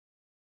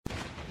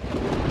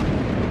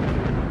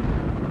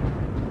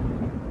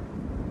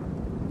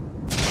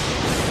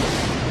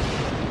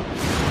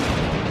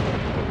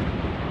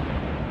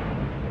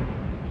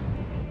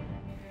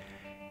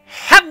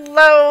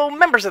Hello,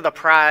 members of the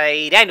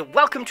Pride, and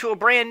welcome to a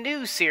brand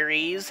new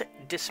series,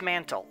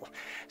 Dysmantle.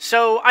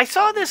 So, I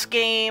saw this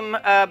game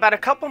about a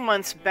couple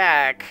months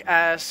back.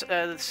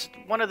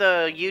 One of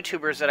the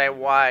YouTubers that I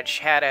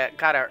watch got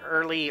an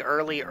early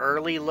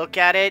look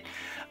at it,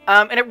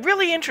 and it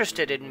really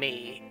interested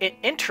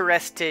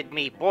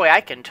me. Boy,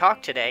 I can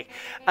talk today.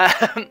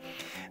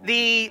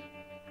 The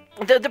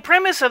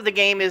premise of the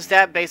game is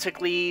that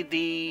basically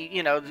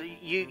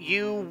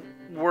you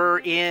were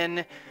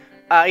in.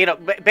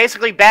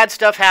 Basically bad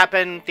stuff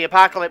happened, the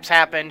apocalypse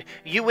happened,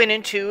 you went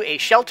into a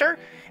shelter,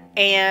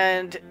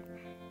 and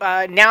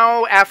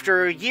now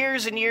after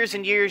years and years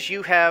and years,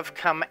 you have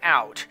come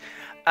out.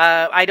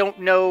 I don't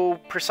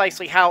know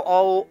precisely how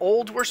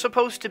old we're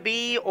supposed to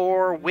be,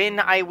 or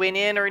when I went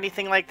in, or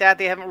anything like that.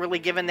 They haven't really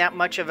given that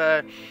much of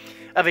a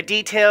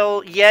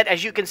detail yet.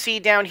 As you can see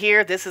down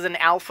here, this is an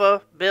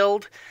alpha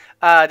build.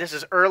 This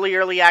is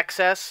early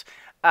access,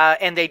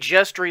 and they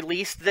just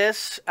released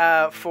this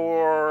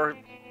for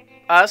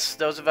us,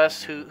 those of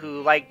us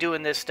who like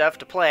doing this stuff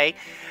to play.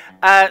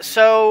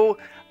 So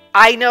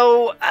I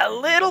know a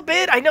little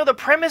bit. I know the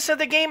premise of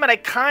the game, and I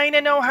kind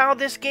of know how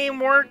this game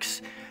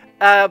works.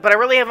 But I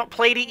really haven't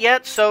played it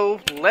yet,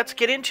 so let's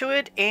get into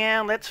it,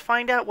 and let's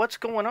find out what's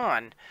going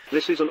on.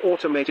 This is an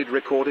automated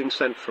recording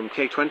sent from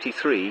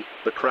K23,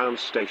 the Crown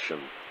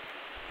Station.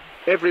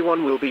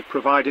 Everyone will be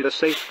provided a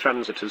safe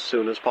transit as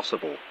soon as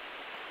possible.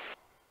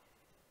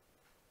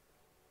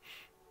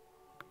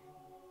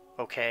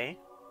 Okay.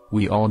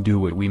 We all do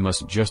what we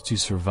must just to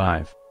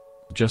survive.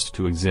 Just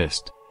to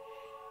exist.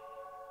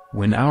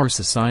 When our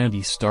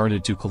society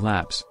started to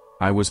collapse,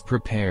 I was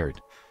prepared.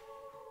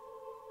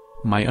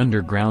 My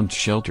underground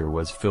shelter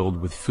was filled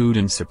with food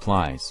and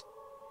supplies.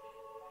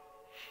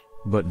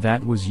 But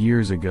that was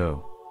years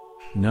ago.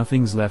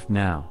 Nothing's left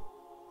now.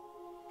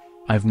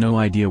 I've no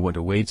idea what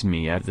awaits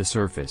me at the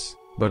surface,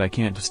 but I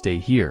can't stay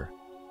here.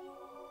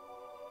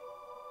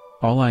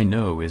 All I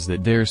know is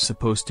that there's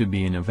supposed to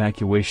be an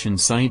evacuation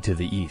site to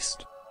the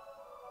east.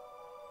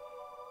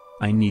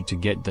 I need to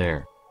get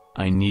there.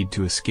 I need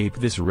to escape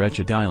this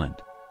wretched island.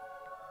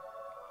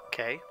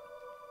 Okay.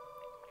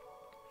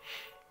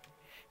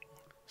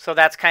 So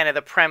that's kind of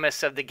the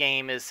premise of the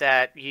game, is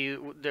that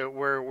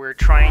we're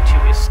trying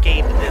to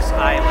escape this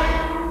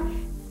island.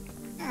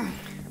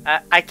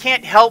 I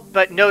can't help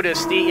but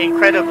notice the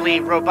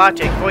incredibly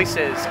robotic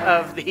voices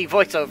of the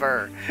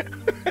voiceover.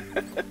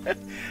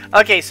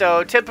 Okay,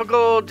 so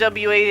typical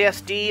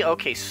WASD.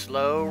 Okay,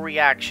 slow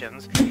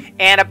reactions.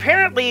 And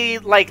apparently,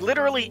 like,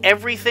 literally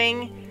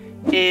everything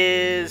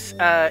is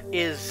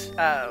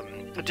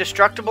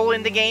destructible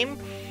in the game,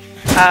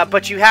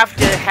 but you have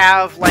to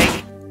have,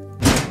 like,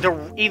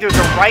 either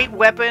the right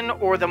weapon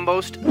or the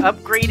most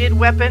upgraded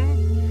weapon.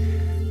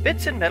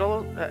 Bits and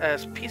metal,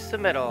 pieces of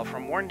metal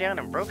from worn down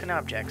and broken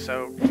objects.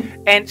 So,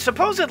 and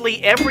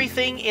supposedly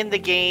everything in the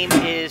game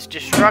is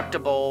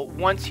destructible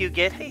once you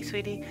get. Hey,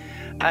 sweetie,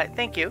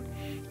 thank you.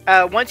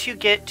 Once you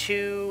get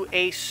to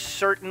a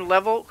certain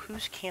level,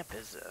 whose camp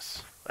is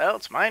this? Well,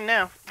 it's mine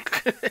now.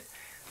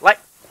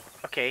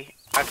 Okay,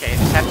 I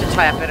just have to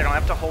tap it. I don't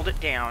have to hold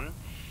it down.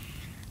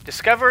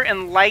 Discover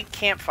and light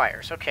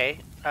campfires. Okay,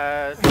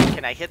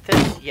 can I hit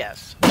this?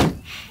 Yes.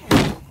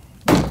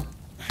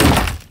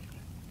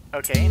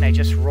 Okay, and I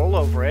just roll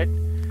over it.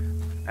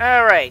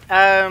 All right.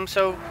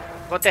 So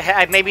what the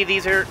heck? Maybe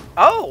these are.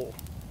 Oh,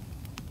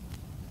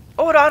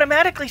 it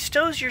automatically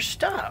stows your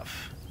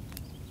stuff.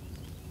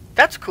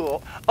 That's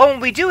cool. Oh,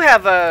 and we do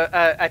have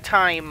a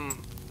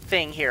time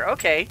thing here.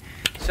 Okay,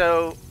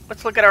 so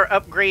let's look at our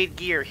upgrade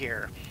gear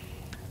here.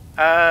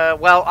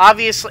 Well,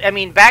 obviously, I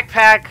mean,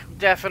 backpack,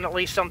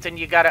 definitely something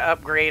you got to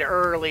upgrade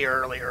early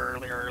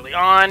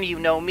on. You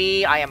know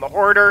me, I am a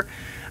hoarder.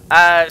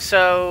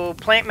 So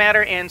plant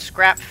matter and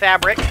scrap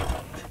fabric,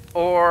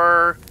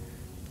 or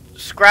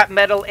scrap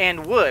metal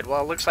and wood.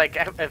 Well, it looks like,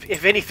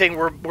 if anything,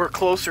 we're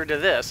closer to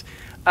this.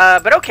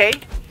 But okay.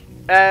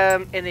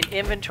 And then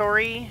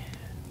inventory.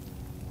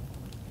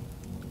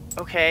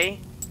 Okay,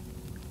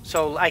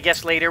 so I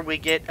guess later we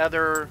get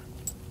other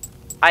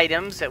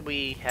items that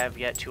we have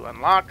yet to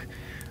unlock.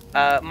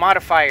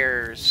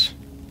 Modifiers.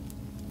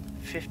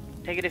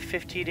 Negative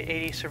 50 to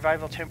 80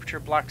 survival temperature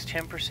blocks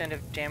 10%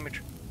 of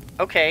damage.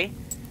 Okay.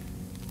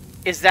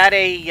 Is that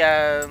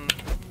a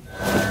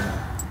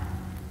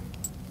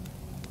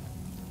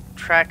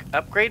track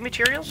upgrade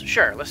materials?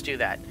 Sure, let's do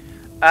that.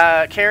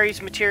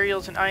 Carries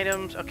materials and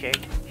items. Okay.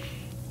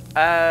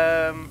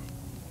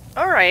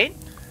 Alright.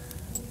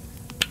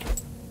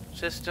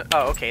 System.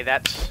 Oh, okay,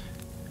 that's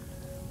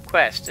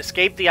quest.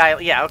 Escape the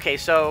island. Yeah, okay,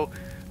 so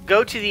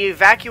go to the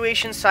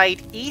evacuation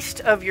site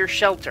east of your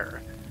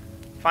shelter.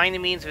 Find the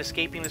means of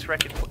escaping this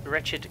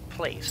wretched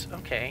place.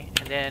 Okay,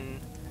 and then...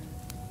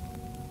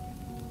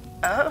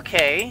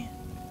 Okay.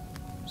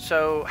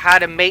 So, how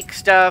to make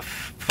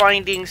stuff,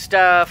 finding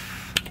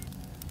stuff.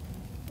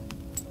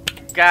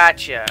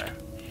 Gotcha.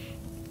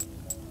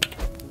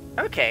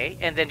 Okay,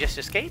 and then just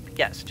escape?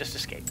 Yes, just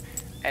escape.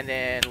 And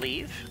then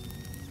leave.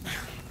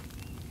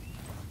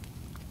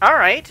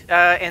 Alright,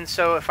 and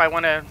so if I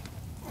want to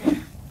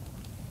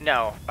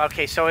No.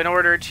 Okay, so in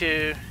order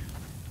to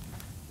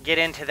get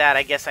into that,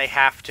 I guess I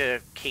have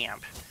to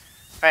camp.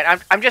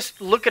 Alright, I'm just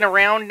looking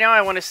around now.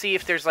 I want to see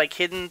if there's, like,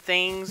 hidden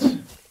things.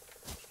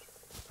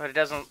 But it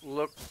doesn't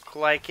look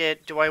like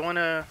it. Do I want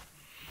to...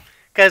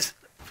 Because,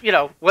 you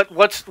know,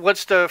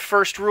 what's the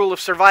first rule of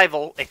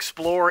survival?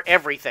 Explore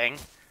everything.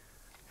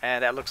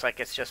 And that looks like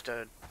it's just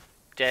a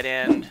dead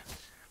end.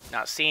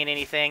 Not seeing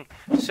anything.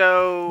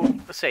 So,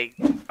 let's see.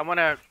 I want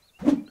to...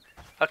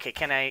 Okay,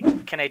 can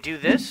I do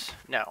this?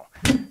 No.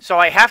 So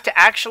I have to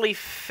actually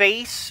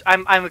face...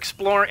 I'm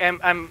exploring...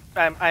 I'm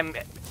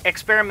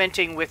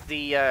experimenting with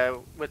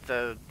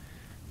the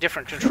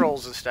different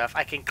controls and stuff.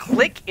 I can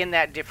click in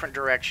that different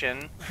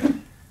direction,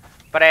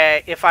 but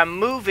if I'm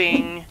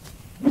moving,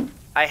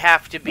 I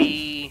have to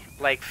be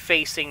like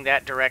facing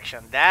that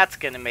direction. That's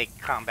gonna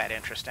make combat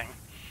interesting.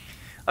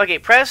 Okay,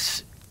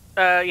 press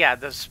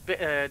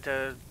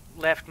the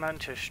left button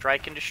to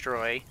strike and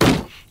destroy.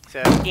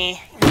 So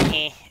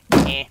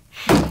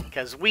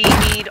because we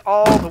need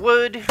all the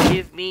wood.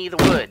 Give me the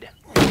wood.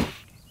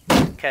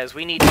 Because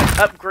we need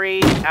to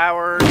upgrade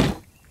our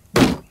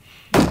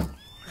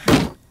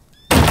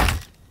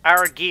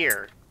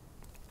gear.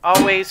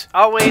 Always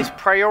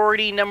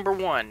priority number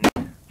 1.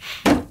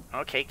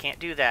 Okay, can't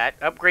do that.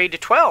 Upgrade to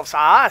 12.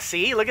 Ah,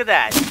 see, look at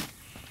that.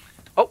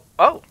 Oh,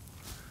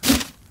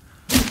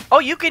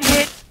 you can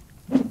hit.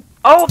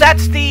 Oh,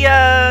 that's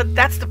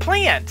the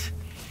plant.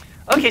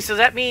 Okay, so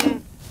that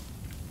means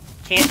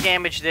can't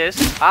damage this.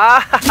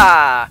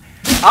 Ah,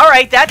 all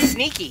right, that's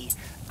sneaky.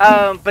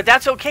 But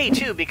that's okay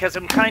too, because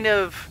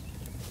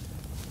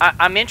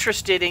I'm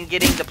interested in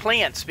getting the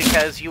plants,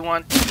 because you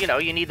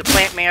need the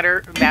plant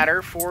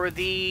matter for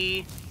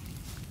the...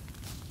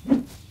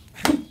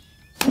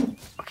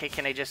 Okay,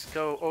 can I just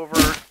go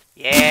over?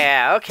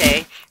 Yeah,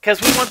 okay,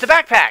 because we want the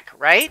backpack,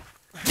 right?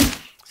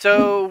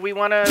 So we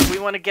wanna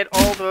get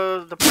all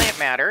the plant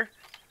matter.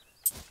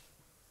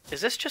 Is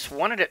this just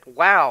one at it?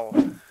 Wow.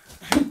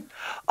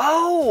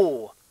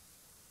 Oh,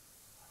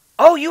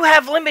 you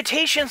have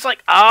limitations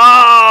like...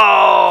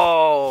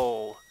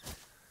 Oh!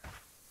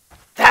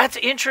 That's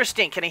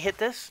interesting. Can I hit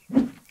this?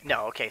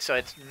 No, okay, so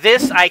it's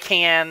this I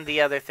can,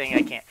 the other thing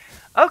I can't.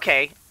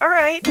 Okay,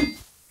 alright.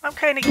 I'm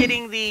kind of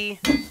getting the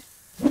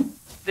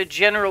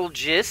general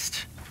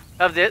gist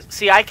of this.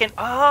 See, I can...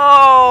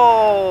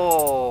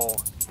 Oh!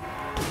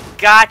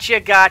 Gotcha.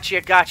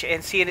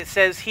 And see, and it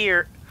says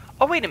here...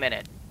 Oh, wait a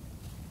minute.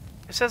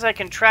 It says I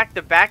can track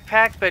the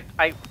backpack, but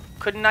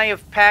couldn't I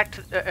have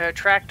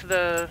tracked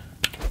the...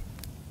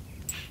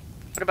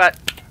 What about...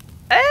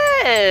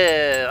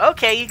 Oh!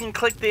 Okay, you can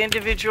click the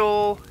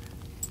individual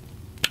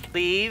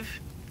leave,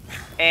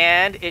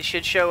 and it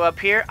should show up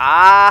here.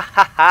 Ah,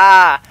 ha,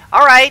 ha.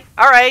 All right.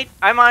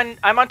 I'm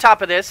on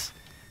top of this.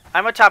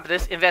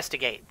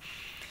 Investigate.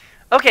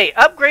 Okay,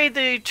 upgrade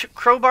the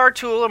crowbar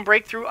tool and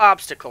break through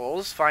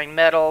obstacles. Find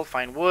metal,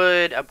 find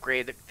wood,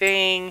 upgrade the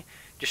thing,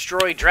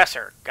 destroy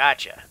dresser.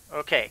 Gotcha.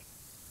 Okay.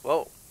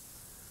 Whoa.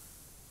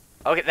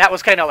 Okay, that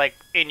was kind of like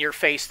in your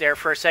face there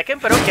for a second,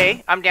 but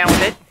okay, I'm down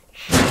with it.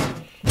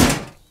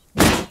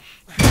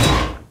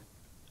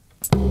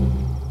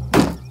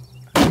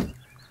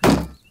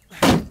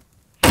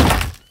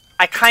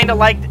 I kind of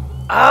like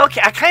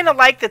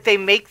that they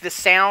make the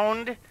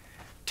sound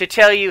to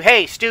tell you,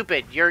 hey,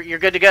 stupid, you're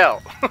good to go.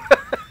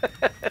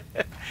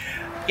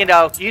 you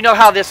know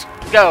how this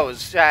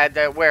goes,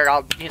 where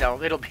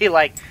it'll be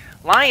like,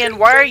 Lion,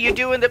 why are you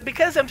doing that?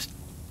 Because I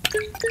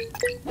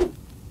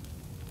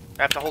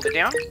have to hold it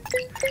down.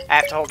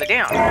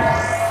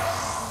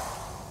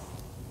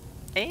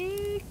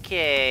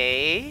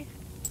 Okay.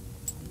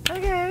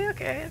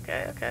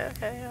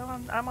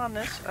 I'm on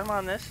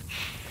this.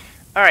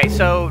 Alright,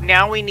 so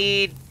now we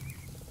need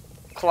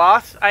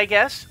cloth, I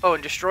guess. Oh,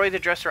 and destroy the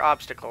dresser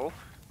obstacle.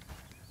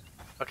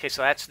 Okay,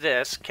 so that's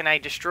this. Can I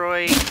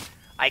destroy...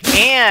 I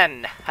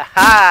can! Ha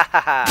ha ha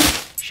ha!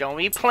 Show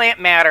me plant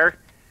matter.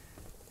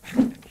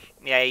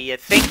 Yeah, you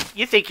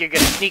think you're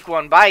gonna sneak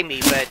one by me,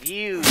 but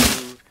you're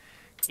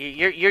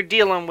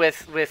dealing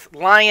with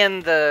Lion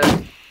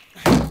the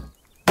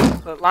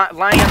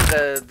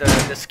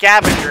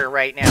scavenger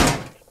right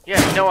now. You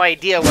have no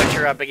idea what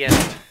you're up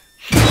against.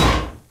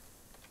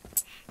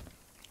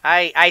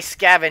 I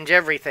scavenge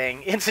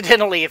everything.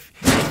 Incidentally, if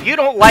you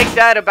don't like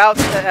that about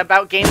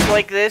games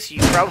like this, you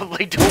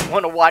probably don't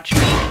want to watch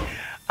me,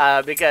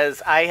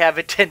 because I have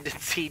a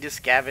tendency to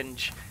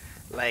scavenge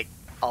like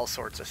all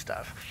sorts of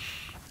stuff.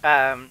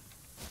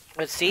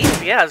 Let's see.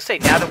 Yeah, let's say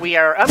now that we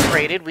are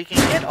upgraded, we can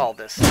get all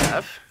this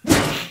stuff.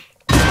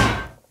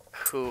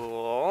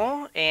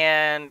 Cool.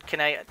 And can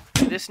I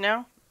do this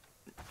now?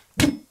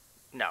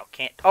 No,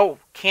 can't. Oh,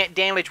 can't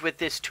damage with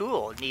this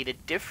tool. Need a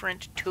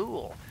different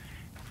tool.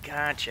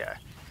 Gotcha.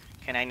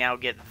 Can I now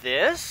get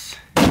this?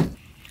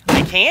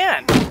 I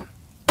can.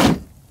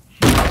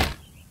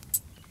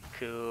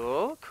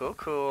 Cool.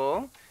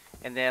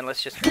 And then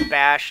let's just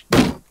bash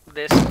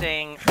this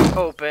thing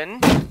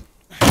open.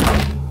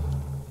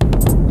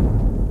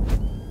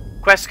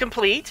 Quest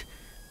complete.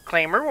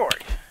 Claim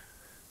reward.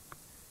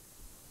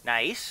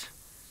 Nice.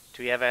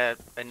 Do we have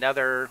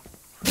another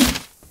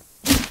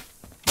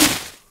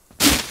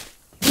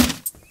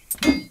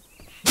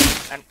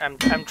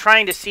I'm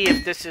trying to see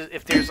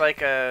if there's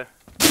like a...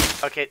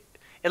 Okay,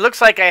 it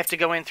looks like I have to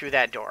go in through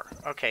that door.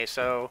 Okay,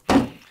 so...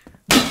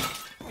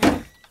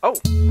 Oh!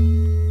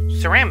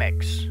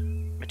 Ceramics.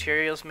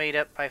 Materials made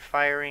up by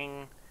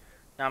firing...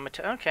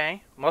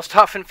 Okay. Most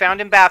often found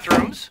in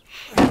bathrooms.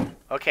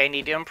 Okay,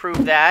 need to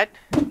improve that.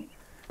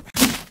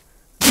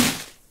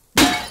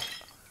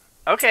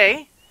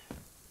 Okay.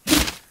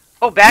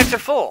 Oh, bags are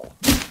full.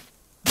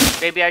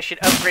 Maybe I should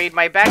upgrade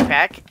my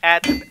backpack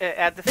at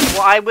the thing.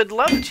 Well, I would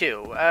love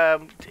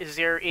to. Is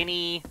there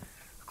any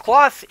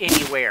cloth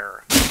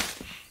anywhere?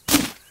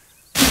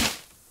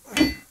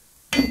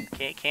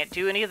 Okay, can't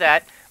do any of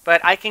that.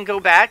 But I can go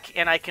back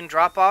and I can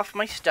drop off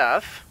my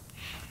stuff.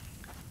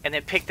 And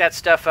then pick that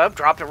stuff up,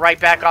 drop it right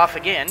back off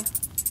again.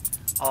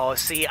 Oh,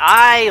 see,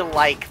 I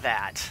like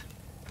that.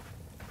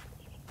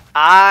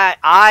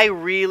 I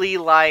really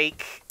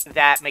like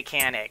that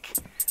mechanic.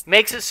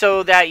 Makes it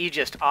so that you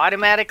just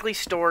automatically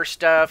store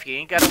stuff. You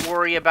ain't got to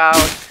worry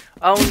about,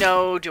 oh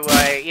no, do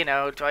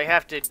I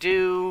have to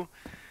do,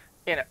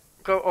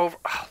 go over,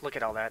 oh, look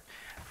at all that.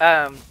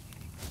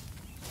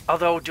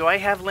 Although, do I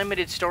have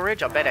limited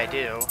storage? I'll bet I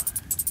do.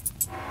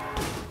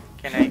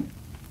 Can I,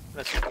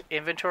 let's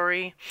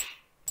inventory.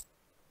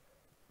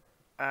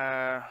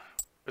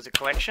 Was it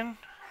collection?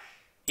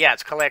 Yeah,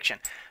 it's collection.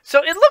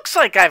 So it looks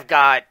like I've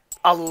got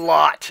a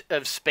lot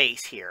of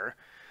space here.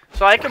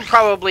 So I can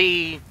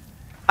probably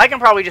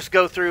just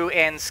go through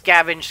and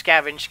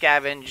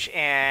scavenge,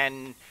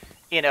 and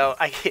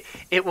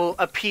it will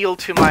appeal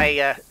to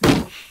my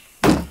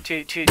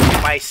to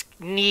my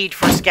need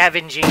for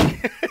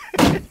scavenging.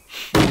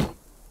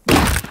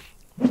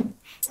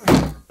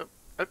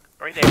 Oh,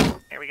 right there.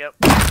 There we go.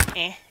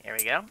 There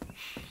we go.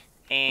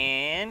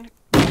 And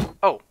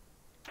oh.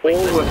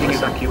 All working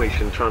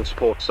evacuation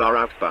transports are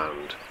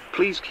outbound.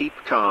 Please keep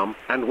calm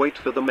and wait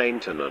for the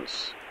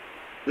maintenance.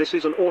 This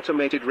is an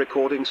automated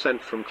recording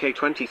sent from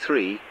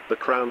K23, the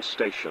Crown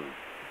Station.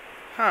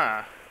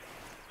 Huh.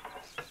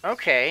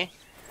 Okay.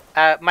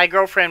 My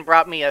girlfriend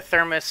brought me a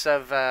thermos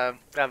of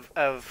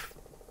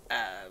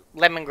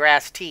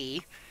lemongrass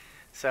tea.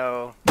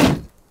 So,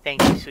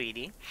 thank you,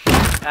 sweetie.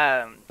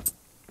 But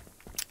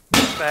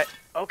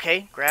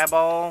okay, grab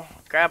all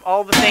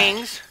the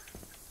things.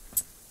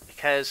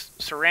 Because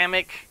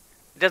ceramic,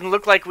 it doesn't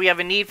look like we have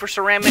a need for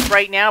ceramic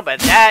right now, but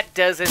that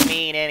doesn't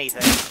mean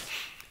anything.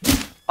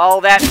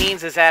 All that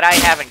means is that I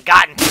haven't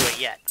gotten to it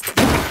yet.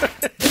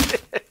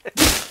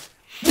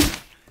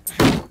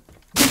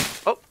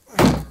 Oh,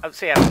 let's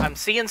see, I'm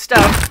seeing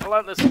stuff. Hold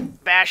on, let's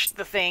bash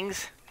the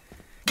things.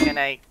 Can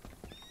I,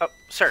 oh,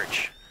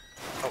 search.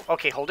 Oh,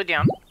 okay, hold it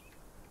down.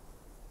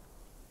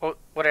 What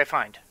did I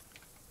find?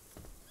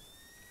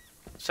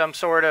 Some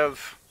sort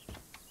of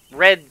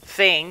red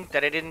thing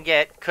that I didn't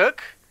get.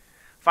 Cook.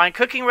 Find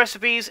cooking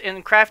recipes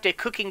and craft a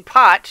cooking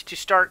pot to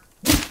start.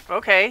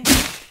 Okay.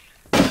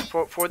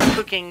 For the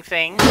cooking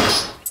thing.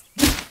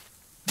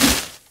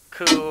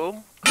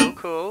 Cool.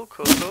 Cool.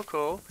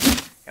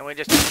 And we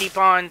just keep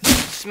on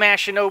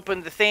smashing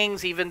open the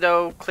things, even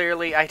though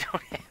clearly I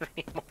don't have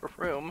any more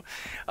room.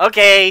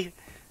 Okay.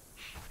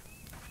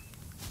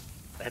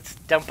 Let's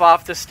dump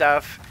off the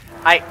stuff.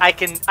 I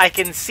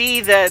can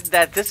see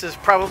that this is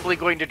probably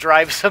going to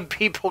drive some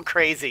people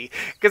crazy,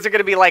 because they're going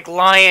to be like,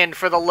 Lion,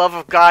 for the love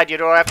of God, you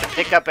don't have to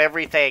pick up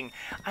everything.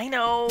 I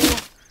know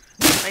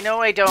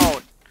I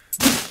don't.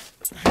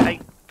 I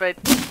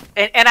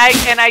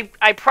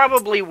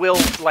probably will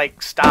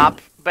like stop,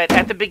 but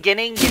at the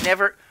beginning you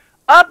never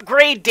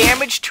upgrade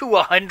damage to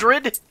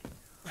 100.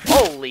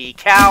 Holy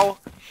cow.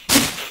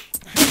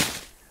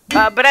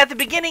 But at the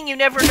beginning, you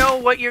never know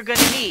what you're going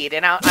to need.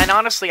 And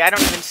honestly, I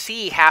don't even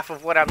see half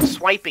of what I'm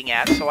swiping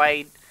at. So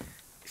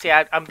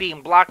I'm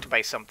being blocked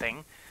by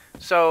something.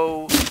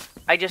 So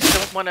I just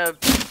don't want to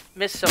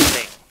miss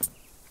something.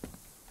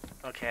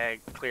 Okay,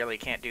 I clearly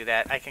can't do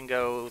that. I can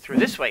go through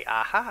this way.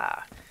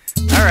 Aha.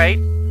 All right.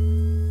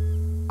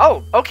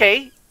 Oh,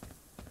 okay.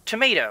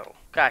 Tomato.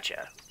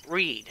 Gotcha.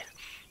 Read.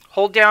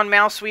 Hold down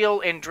mouse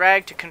wheel and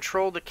drag to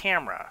control the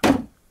camera.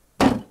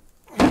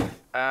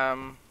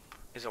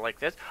 Is it like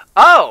this?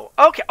 Oh,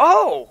 okay.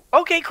 Oh,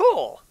 okay,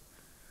 cool.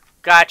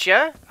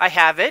 Gotcha. I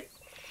have it.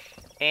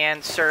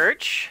 And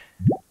search.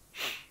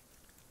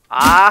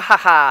 Ah, ha,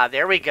 ha.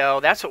 There we go.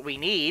 That's what we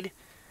need.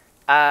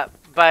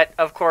 But,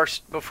 of course,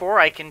 before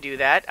I can do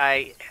that,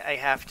 I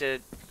have to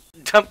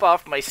dump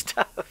off my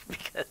stuff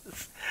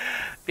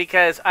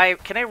because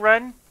can I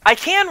run? I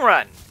can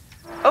run.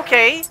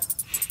 Okay.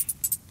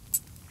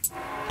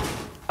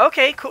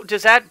 Okay, cool.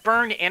 Does that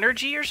burn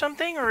energy or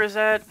something, or is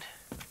that...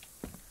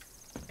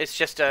 It's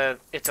just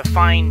it's a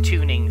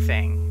fine-tuning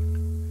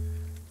thing.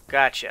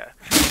 Gotcha.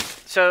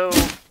 So,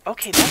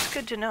 okay, that's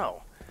good to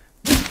know.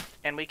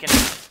 And we can...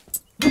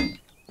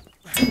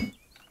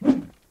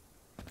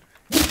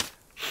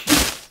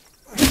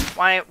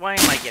 Why am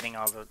I getting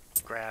all the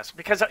grass?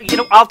 Because,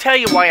 I'll tell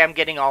you why I'm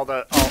getting all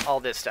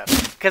this stuff.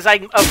 Because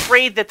I'm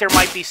afraid that there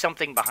might be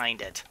something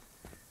behind it.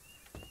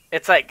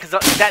 It's like, because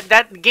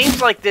that games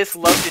like this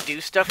love to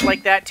do stuff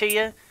like that to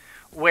you,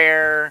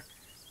 where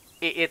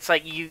it's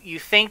like you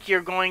think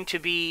you're going to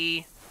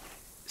be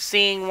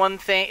seeing one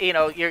thing, you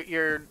know,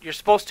 you're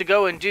supposed to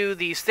go and do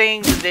these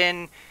things, and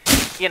then,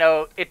 you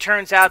know, it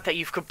turns out that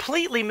you've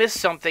completely missed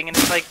something, and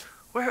it's like,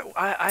 where,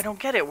 I don't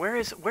get it. Where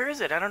is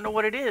it? I don't know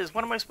what it is.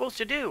 What am I supposed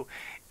to do?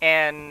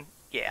 And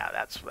yeah,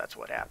 that's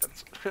what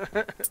happens.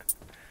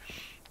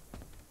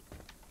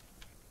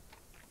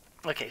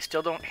 Okay,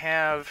 still don't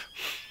have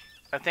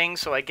a thing,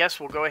 so I guess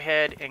we'll go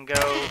ahead and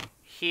go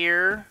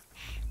here.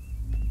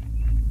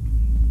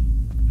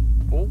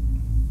 Oh.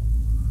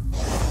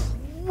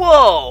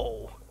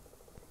 Whoa!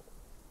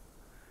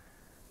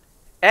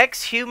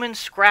 Ex-human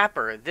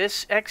scrapper.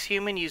 This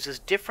ex-human uses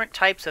different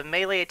types of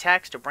melee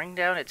attacks to bring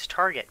down its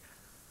target.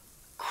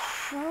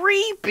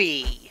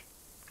 Creepy!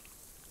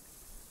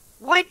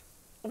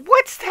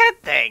 What's that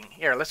thing?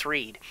 Here, let's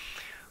read.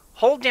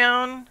 Hold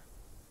down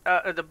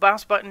the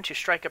mouse button to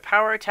strike a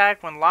power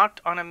attack when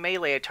locked on a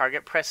melee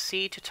target. Press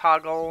C to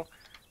toggle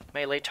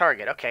melee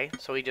target. Okay,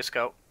 so we just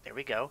go, there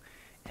we go.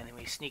 And then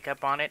we sneak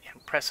up on it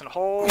and press and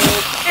hold.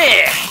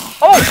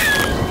 Oh!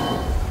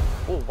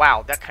 Oh,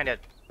 wow, that kind of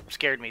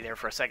scared me there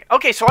for a second.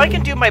 Okay, so I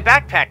can do my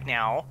backpack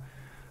now.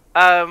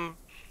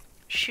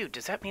 Shoot,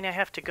 does that mean I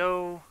have to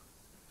go...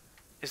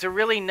 Is there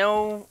really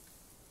no...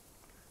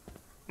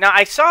 Now,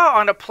 I saw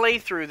on a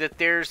playthrough that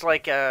there's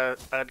like a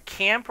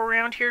camp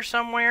around here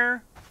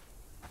somewhere.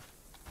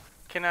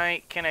 Can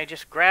I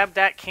just grab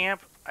that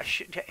camp? I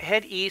should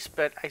head east,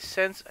 but I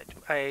sense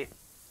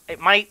it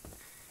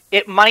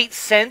might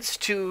sense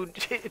to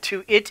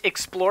it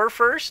explore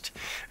first.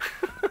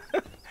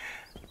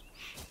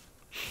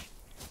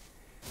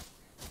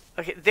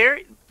 Okay,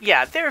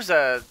 there's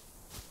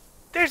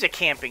a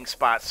camping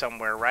spot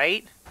somewhere,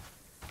 right?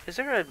 Is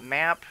there a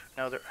map?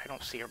 No, I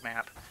don't see a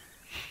map.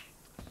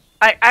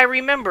 I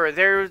remember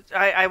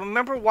I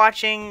remember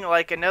watching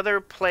like another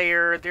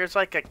player. There's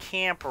like a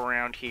camp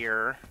around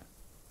here.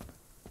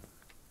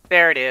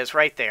 There it is,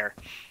 right there.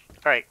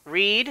 All right,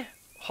 read,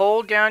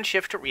 hold down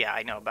shift to... Yeah,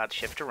 I know about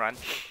shift to run.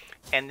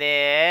 And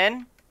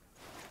then...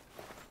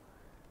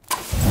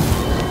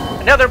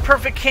 Another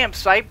perfect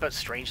campsite, but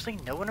strangely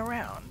no one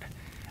around.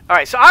 All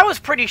right, so I was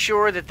pretty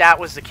sure that that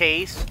was the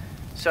case.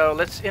 So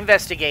let's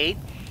investigate.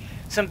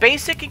 Some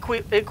basic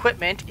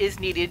equipment is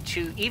needed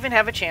to even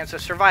have a chance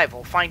of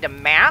survival. Find a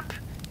map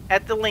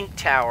at the link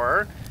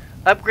tower.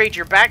 Upgrade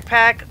your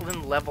backpack,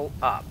 then level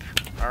up.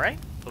 All right,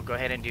 we'll go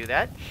ahead and do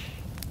that.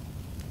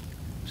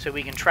 So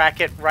we can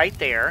track it right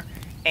there.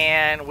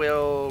 And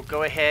we'll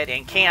go ahead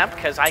and camp,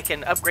 because I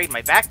can upgrade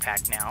my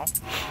backpack now.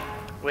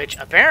 Which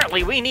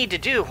apparently we need to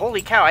do.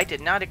 Holy cow, I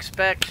did not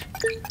expect...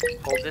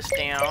 Hold this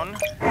down.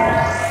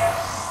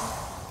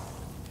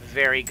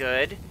 Very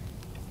good.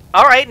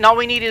 Alright, and all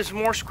we need is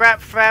more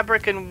scrap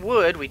fabric and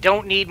wood. We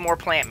don't need more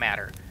plant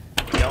matter.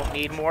 We don't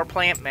need more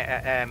plant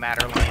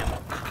matter, lamb.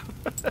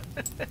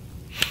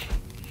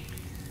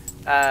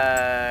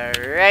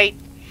 Alright.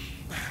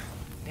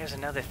 There's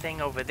another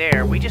thing over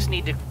there. We just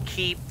need to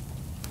keep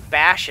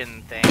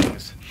bashing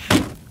things.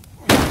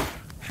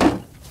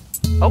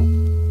 Oh,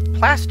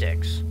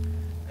 plastics.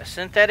 A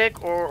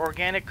synthetic or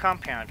organic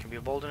compound can be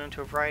molded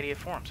into a variety of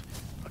forms.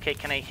 Okay,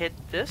 can I hit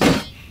this?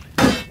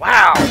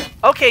 Wow!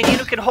 Okay, and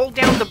you can hold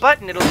down the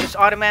button, it'll just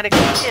automatically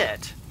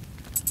hit.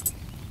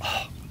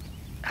 Oh,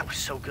 that was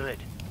so good.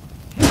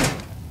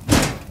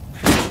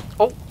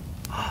 Oh!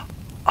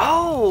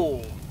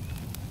 Oh!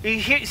 You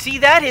hear, see,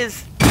 that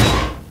is...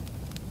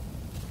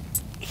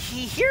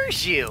 He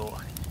hears you.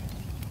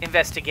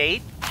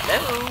 Investigate.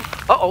 Hello.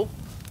 Uh-oh.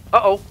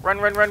 Uh-oh. Run,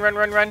 run, run, run,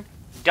 run, run.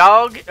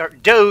 Dog, or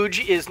Doge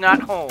is not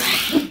home.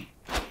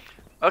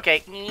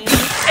 Okay.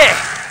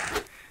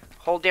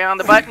 Hold down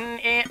the button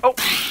and... Oh!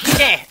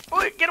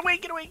 Oh, get away,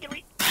 get away, get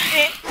away.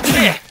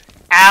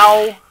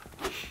 Ow.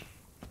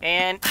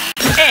 And...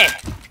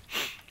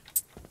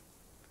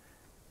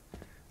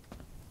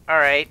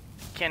 Alright.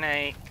 Can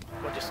I...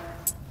 We'll just...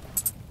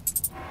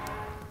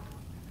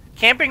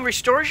 Camping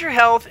restores your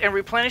health and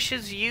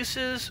replenishes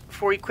uses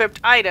for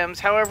equipped items.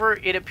 However,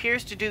 it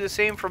appears to do the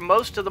same for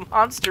most of the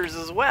monsters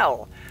as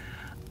well.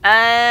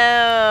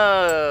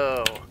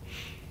 Oh.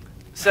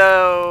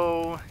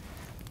 So...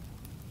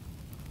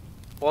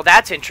 Well,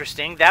 that's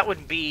interesting. That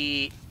would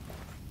be...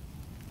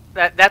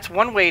 That's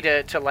one way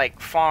to like,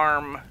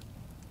 farm...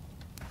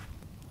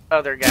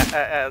 Other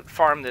guy...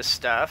 farm this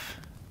stuff.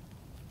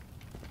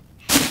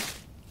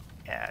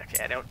 Yeah,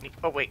 okay, I don't need...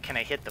 Oh, wait, can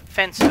I hit the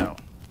fence, though?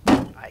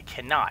 I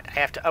cannot. I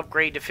have to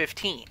upgrade to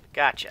 15.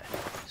 Gotcha.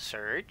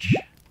 Search.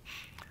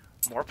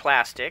 More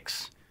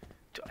plastics.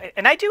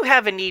 And I do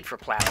have a need for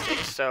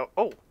plastics, so...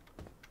 Oh.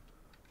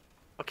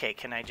 Okay,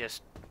 can I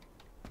just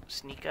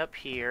sneak up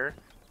here?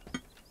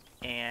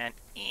 And...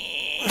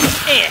 And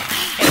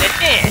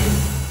then...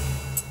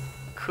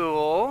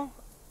 Cool.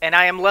 And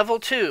I am level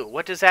 2.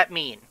 What does that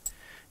mean?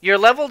 You're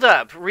leveled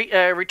up.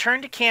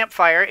 Return to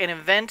campfire and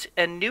invent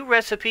a new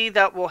recipe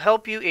that will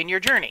help you in your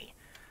journey.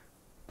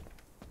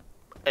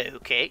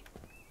 Okay,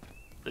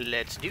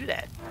 let's do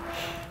that.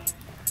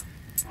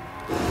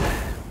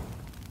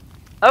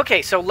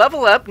 Okay, so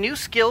level up, new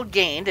skill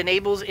gained,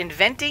 enables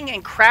inventing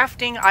and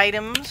crafting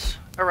items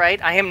All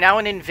right. I am now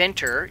an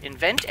inventor.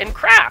 Invent and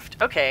craft.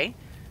 Okay.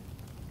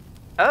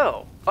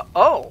 Oh.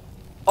 Oh.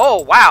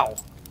 Oh, wow.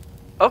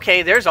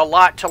 Okay, there's a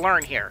lot to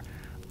learn here.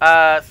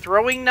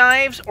 Throwing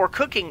knives or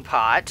cooking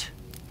pot.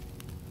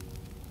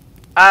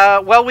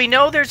 Well, we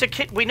know there's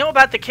we know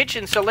about the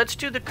kitchen, so let's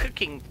do the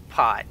cooking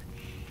pot.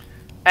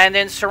 And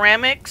then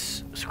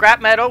ceramics,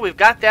 scrap metal, we've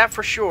got that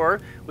for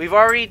sure. We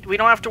don't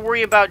have to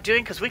worry about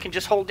doing, because we can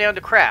just hold down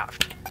to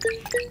craft.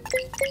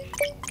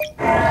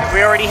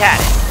 We already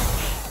had it.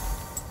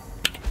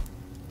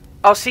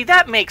 Oh, see,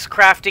 that makes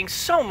crafting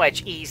so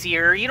much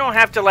easier. You don't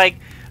have to, like,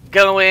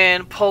 go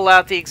in, pull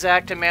out the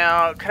exact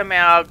amount, come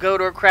out, go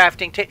to a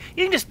crafting table.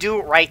 You can just do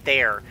it right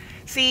there.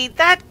 See,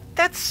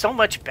 that's so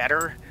much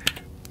better.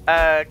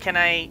 Can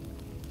I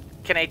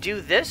do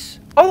this?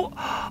 Oh,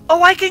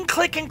 I can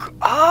click and...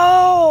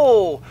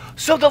 Oh!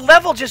 So the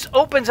level just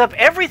opens up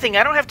everything.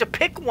 I don't have to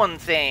pick one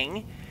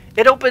thing.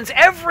 It opens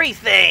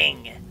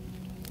everything.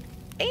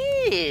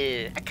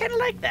 I kind of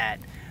like that.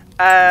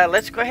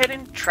 Let's go ahead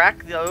and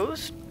track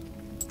those.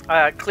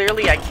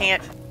 Clearly, I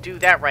can't do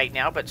that right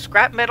now, but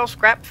scrap metal,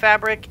 scrap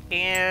fabric,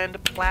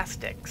 and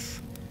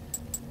plastics.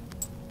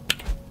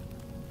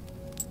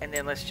 And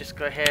then let's just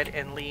go ahead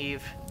and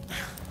leave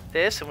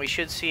this, and we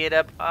should see it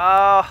up.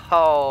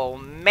 Oh,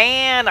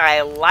 man,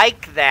 I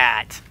like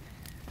that.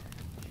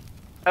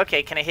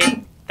 Okay, can I hit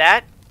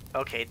that?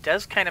 Okay, it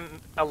does kind of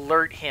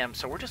alert him,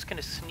 so we're just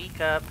going to sneak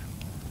up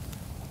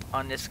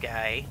on this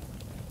guy.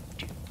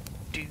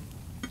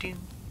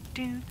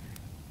 And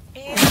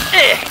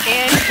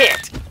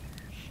hit.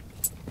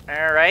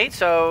 Alright,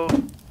 so...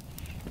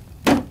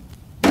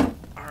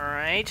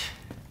 Alright.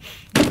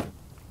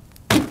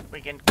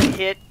 We can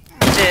hit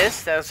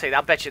this.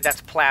 I'll bet you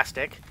that's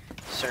plastic.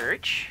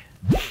 Search.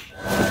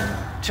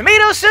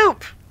 Tomato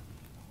soup!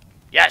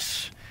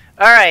 Yes!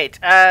 Alright,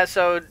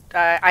 so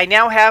I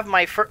now have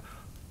my first...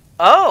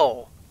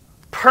 Oh!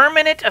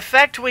 Permanent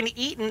effect when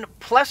eaten,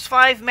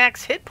 +5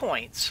 max hit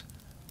points.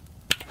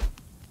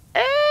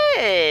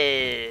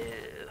 Hey!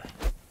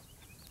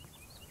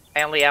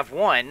 I only have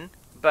one,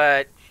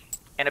 but...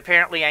 And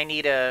apparently I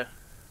need a...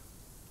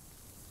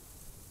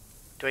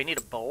 Do I need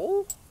a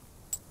bowl?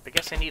 I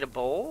guess I need a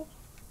bowl?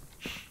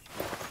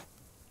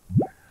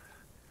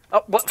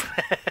 Oh, well,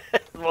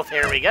 well,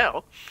 there we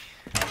go.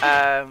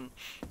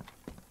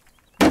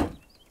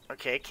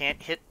 Okay,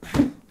 can't hit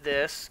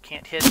this.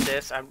 Can't hit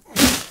this.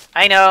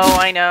 I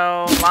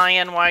know.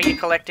 Lion, why are you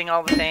collecting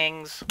all the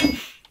things?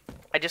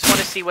 I just want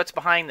to see what's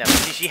behind them.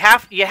 Because you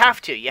have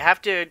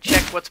to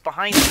check what's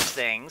behind these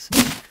things,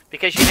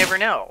 because you never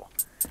know.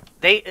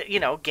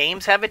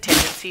 Games have a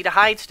tendency to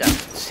hide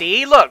stuff.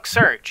 See, look,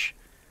 search.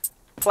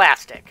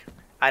 Plastic.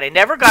 I'd have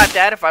never got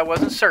that if I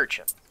wasn't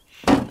searching.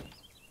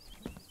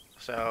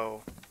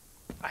 So,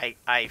 I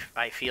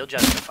feel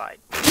justified.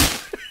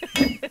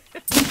 And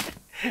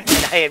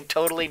I am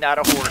totally not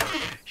a hoarder.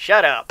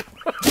 Shut up.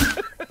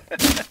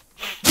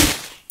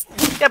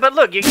 Yeah, but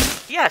look,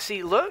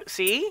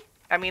 see?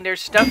 I mean,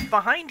 there's stuff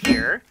behind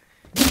here.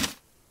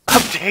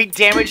 Update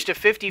damage to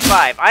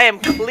 55. I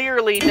am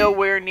clearly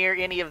nowhere near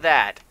any of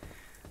that.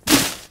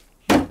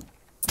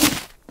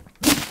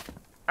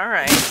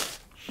 Alright.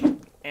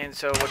 And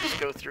so we'll just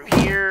go through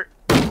here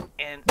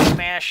and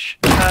smash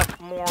up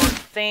more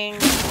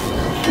things.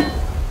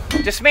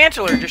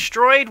 Dysmantler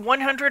destroyed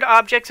 100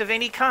 objects of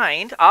any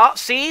kind. Ah,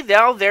 see?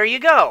 There you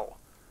go.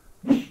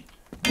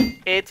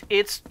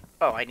 It's...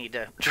 Oh, I need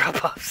to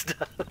drop off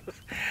stuff.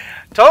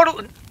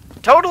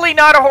 Totally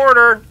not a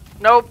hoarder.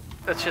 Nope.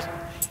 Let's just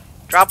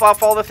drop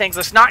off all the things.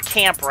 Let's not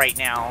camp right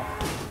now,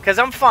 because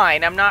I'm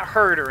fine. I'm not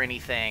hurt or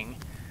anything.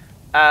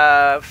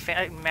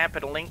 Map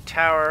at a link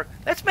tower.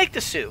 Let's make the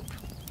soup.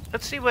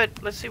 Let's see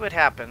what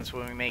happens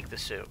when we make the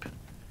soup.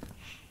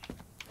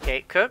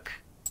 Okay, cook.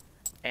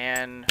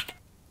 And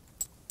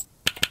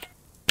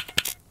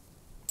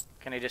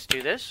can I just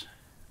do this?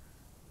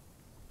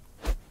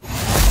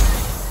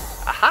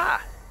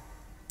 Aha!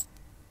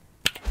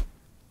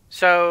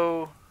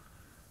 So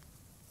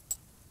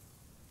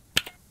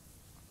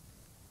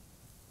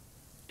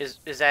is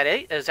that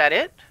it? Is that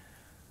it?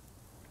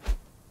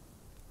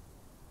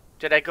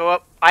 Did I go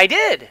up? I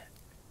did!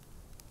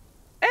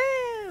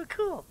 Oh,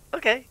 cool.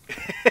 Okay.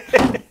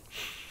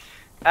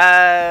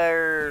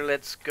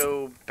 Let's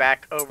go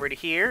back over to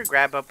here,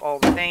 grab up all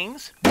the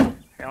things. I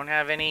don't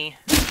have any.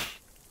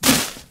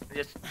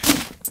 Just...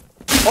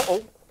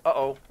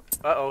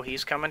 Uh-oh,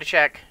 he's coming to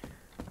check.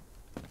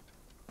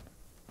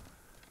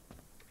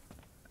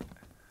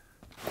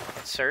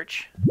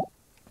 Search.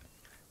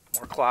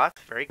 More cloth,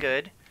 very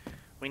good.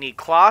 We need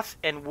cloth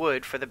and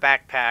wood for the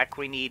backpack.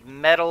 We need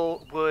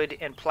metal, wood,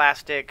 and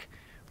plastic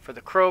for the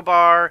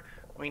crowbar.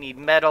 We need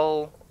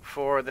metal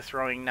for the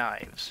throwing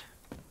knives.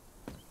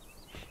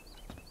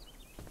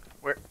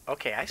 Where?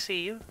 Okay, I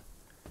see you.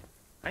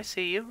 I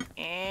see you.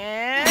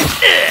 And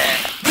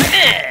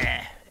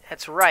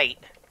that's right.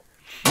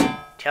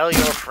 Tell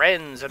your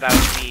friends about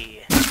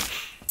me.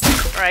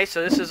 All right,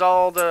 so this is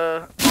all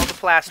the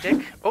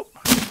plastic. Oh.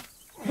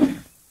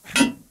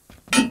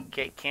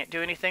 Okay, can't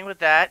do anything with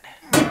that.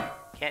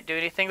 Can't do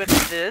anything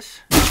with this.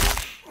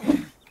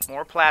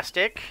 More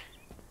plastic.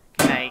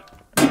 Can I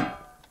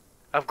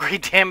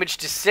upgrade damage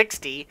to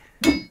 60?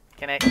 Can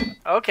I?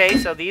 Okay,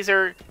 so these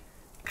are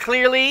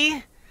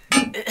clearly...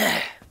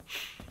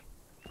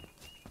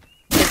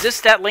 Is this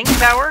that link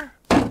tower?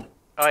 Oh,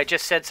 I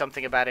just said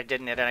something about it,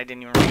 didn't it? And I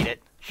didn't even read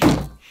it.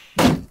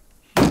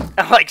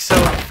 I'm like so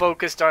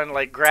focused on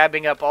like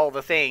grabbing up all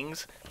the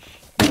things.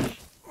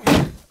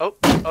 Oh,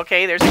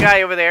 okay, there's a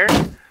guy over there.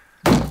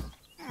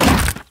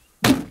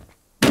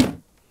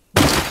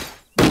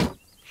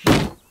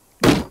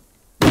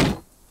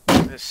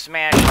 Just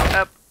smash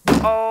up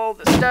all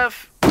the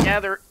stuff,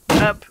 gather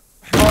up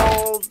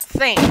all the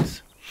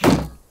things.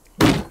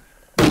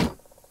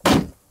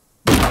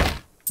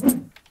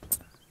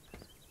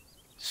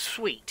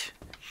 Sweet.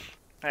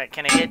 Alright,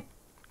 can I hit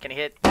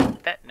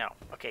that? No.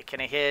 Okay, can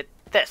I hit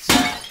this?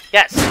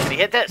 Yes. Can I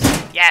hit this?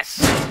 Yes.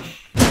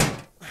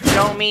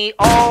 Show me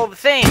all the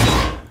things.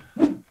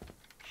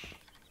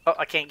 Oh,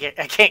 I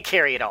can't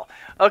carry it all.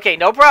 Okay,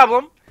 no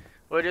problem.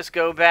 We'll just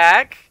go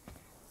back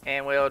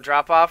and we'll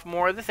drop off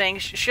more of the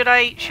things. Should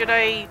I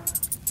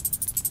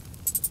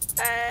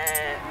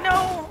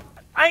no.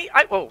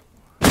 Whoa.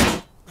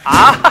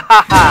 Ah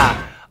ha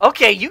ha.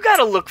 Okay, you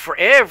gotta look for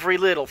every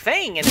little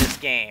thing in this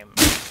game.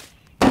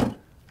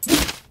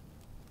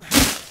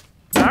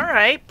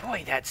 Alright.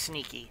 Boy, that's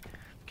sneaky.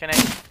 Can I...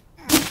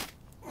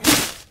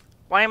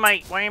 Why am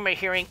I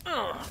hearing...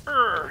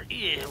 Why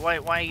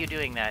are you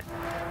doing that?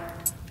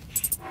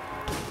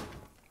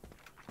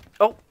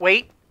 Oh,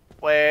 wait.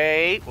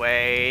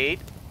 Wait.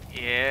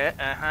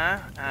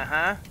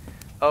 Yeah,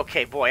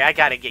 Okay, boy, I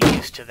gotta get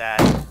used to that.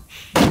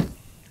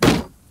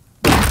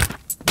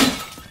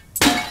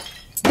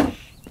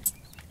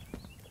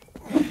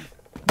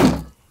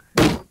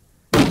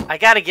 I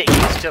gotta get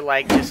used to,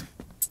 like, just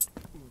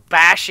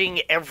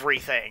bashing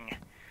everything.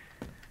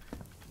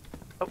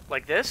 Oh,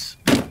 like this?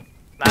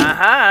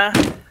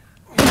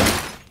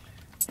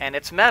 And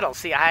it's metal.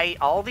 See,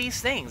 all these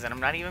things, and I'm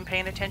not even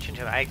paying attention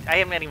to them. I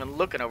am not even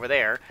looking over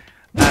there.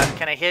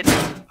 Can I hit?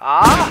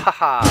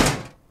 I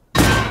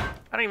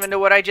don't even know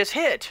what I just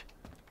hit.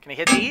 Can I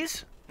hit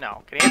these?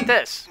 No. Can I hit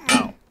this?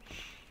 No.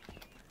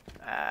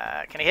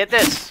 Can I hit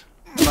this?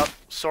 Well,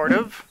 sort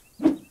of.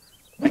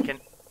 I can...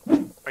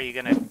 Are you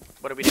gonna...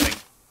 What are we doing?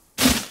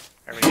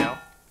 There we go.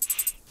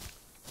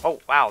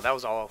 Oh, wow, that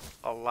was a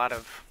lot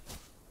of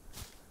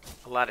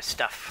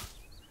stuff.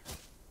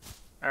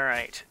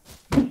 Alright.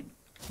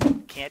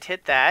 Can't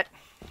hit that.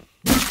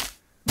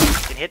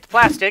 I can hit the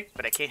plastic,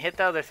 but I can't hit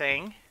the other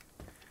thing.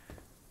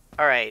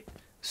 Alright.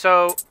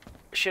 So,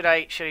 should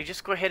I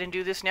just go ahead and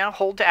do this now?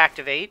 Hold to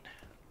activate.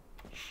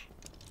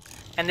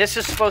 And this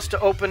is supposed to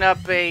open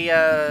up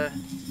a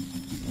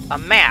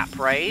map,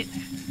 right?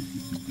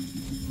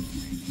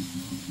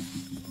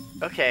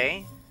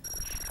 Okay.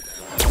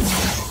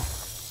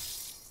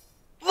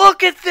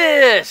 Look at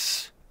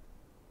this!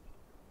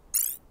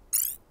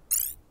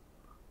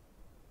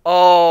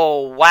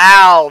 Oh,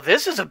 wow.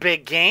 This is a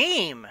big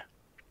game.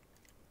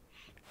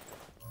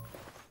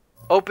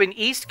 Open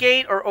East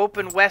Gate or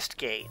open West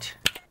Gate?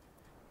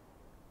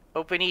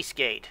 Open East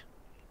Gate.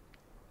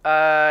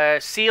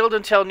 Sealed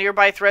until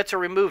nearby threats are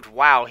removed.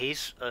 Wow,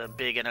 he's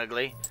big and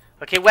ugly.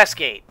 Okay, West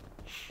Gate.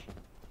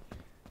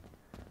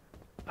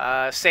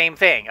 Same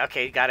thing.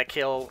 Okay, gotta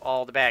kill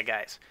all the bad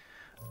guys.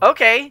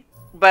 Okay,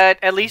 but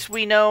at least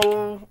we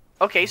know...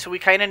 Okay, so we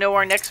kind of know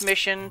our next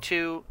mission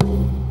to...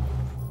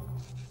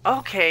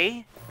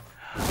 Okay.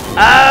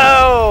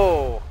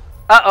 Oh!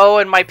 Uh-oh,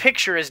 and my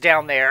picture is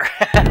down there.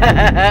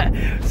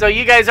 So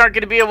you guys aren't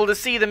going to be able to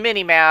see the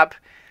mini-map.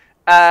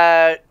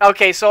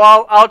 Okay, so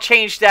I'll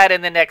change that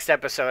in the next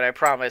episode, I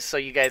promise, so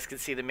you guys can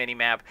see the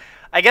mini-map.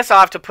 I guess I'll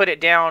have to put it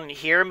down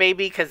here,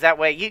 maybe, because that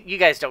way you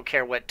guys don't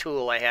care what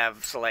tool I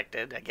have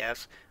selected, I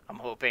guess. I'm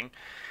hoping.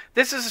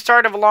 This is the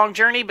start of a long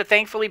journey, but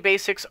thankfully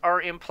basics are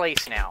in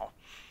place now.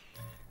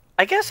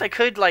 I guess I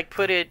could, like,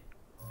 put it...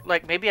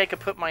 Like, maybe I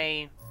could put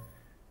my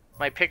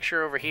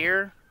picture over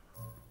here.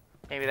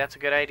 Maybe that's a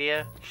good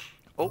idea.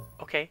 Oh,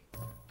 okay.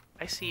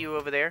 I see you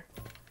over there.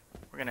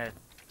 We're gonna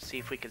see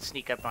if we can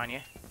sneak up on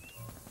you.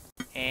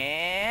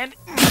 And...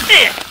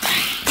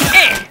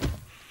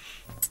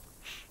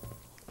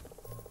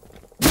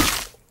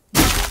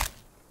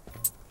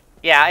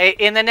 Yeah,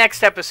 in the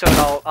next episode,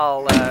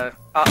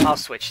 I'll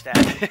switch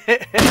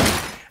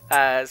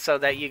that so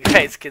that you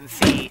guys can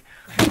see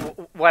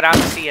what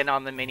I'm seeing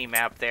on the mini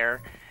map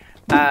there.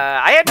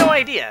 I had no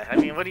idea. I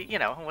mean, how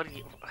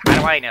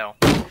do I know?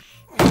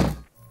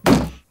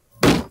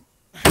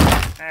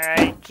 All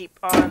right, keep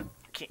on.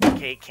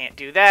 Okay, can't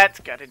do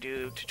that. Got to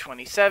do to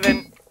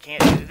 27.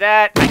 Can't do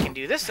that. I can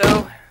do this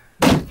though.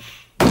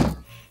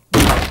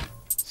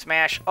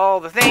 Smash all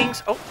the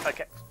things. Oh,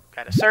 okay.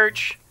 Got to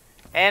search.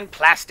 And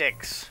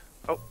plastics.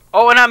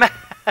 Oh, and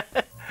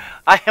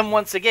I am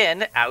once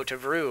again out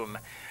of room.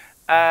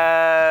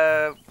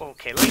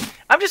 Okay,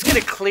 I'm just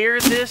gonna clear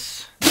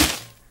this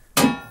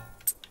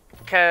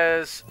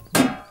because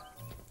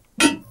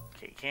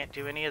okay, can't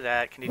do any of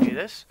that. Can you do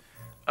this?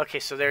 Okay,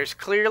 so there's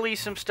clearly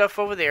some stuff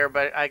over there,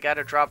 but I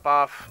gotta drop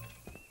off.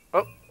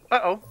 Oh,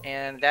 uh-oh,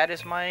 and that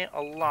is my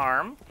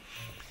alarm.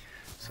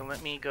 So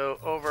let me go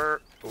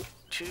over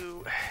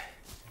to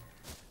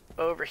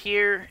over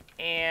here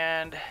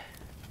and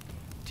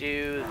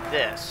do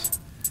this.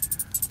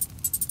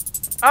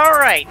 All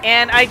right,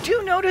 and I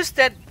do notice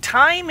that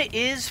time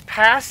is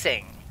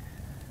passing.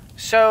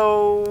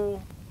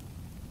 So,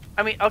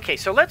 I mean, okay,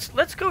 so let's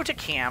go to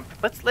camp.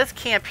 Let's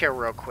camp here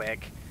real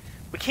quick.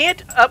 We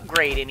can't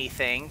upgrade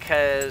anything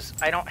because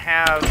I don't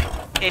have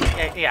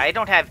I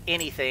don't have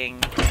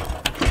anything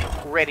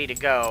ready to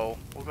go.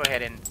 We'll go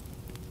ahead and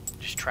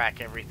just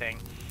track everything.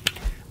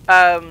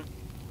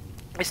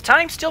 Is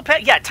time still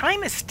yeah,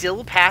 time is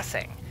still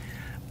passing.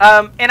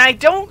 And I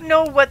don't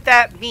know what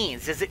that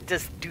means.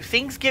 Do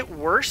things get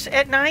worse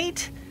at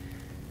night?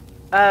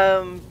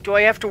 Do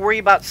I have to worry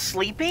about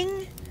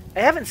sleeping? I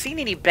haven't seen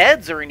any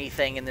beds or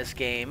anything in this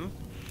game.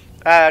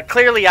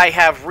 Clearly I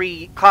have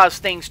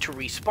caused things to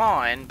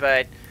respawn,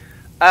 but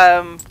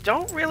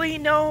don't really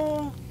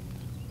know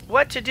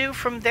what to do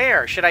from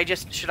there. Should I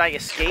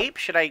escape?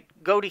 Should I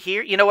go to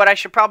here? You know what? I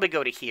should probably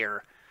go to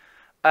here.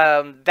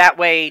 That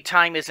way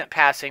time isn't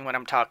passing when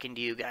I'm talking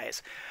to you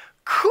guys.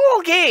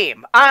 Cool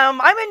game.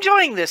 I'm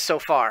enjoying this so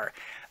far.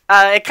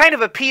 It kind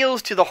of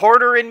appeals to the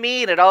hoarder in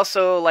me, and it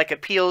also like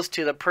appeals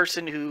to the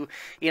person who,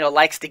 you know,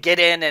 likes to get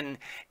in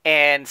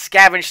and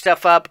scavenge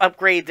stuff up,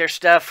 upgrade their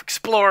stuff,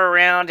 explore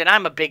around. And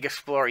I'm a big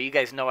explorer. You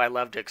guys know I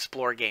love to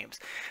explore games.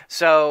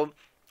 So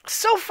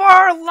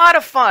far, a lot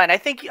of fun.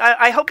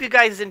 I hope you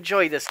guys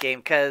enjoy this game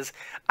because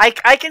I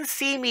can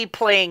see me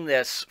playing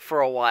this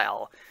for a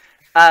while.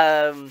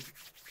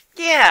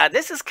 Yeah,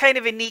 this is kind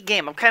of a neat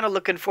game. I'm kind of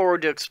looking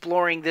forward to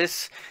exploring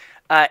this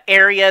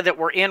area that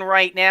we're in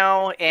right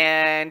now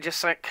and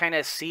just kind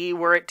of see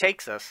where it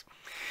takes us.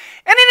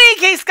 And in any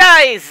case,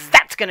 guys,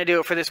 that's going to do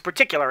it for this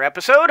particular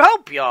episode.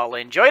 Hope y'all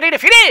enjoyed it.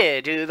 If you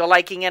did, do the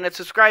liking and the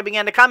subscribing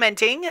and the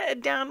commenting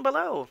down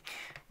below.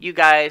 You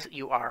guys,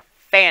 you are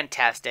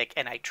fantastic,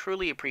 and I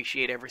truly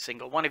appreciate every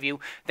single one of you.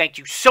 Thank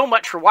you so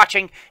much for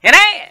watching, and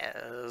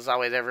as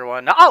always,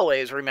 everyone,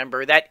 always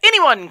remember that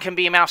anyone can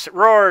be a mouse that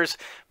roars,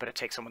 but it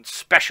takes someone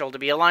special to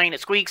be a lion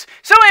that squeaks,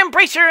 so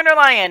embrace your inner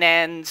lion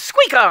and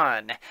squeak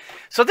on!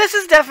 So this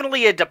is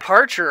definitely a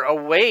departure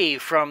away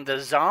from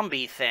the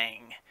zombie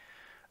thing.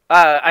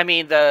 I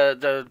mean,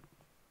 the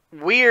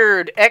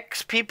weird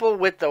X-people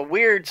with the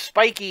weird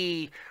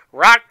spiky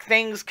rock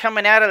things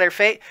coming out of their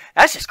face.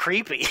 That's just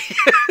creepy.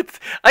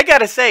 I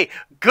gotta say,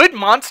 good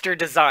monster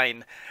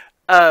design.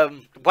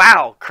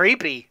 Wow,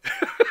 creepy.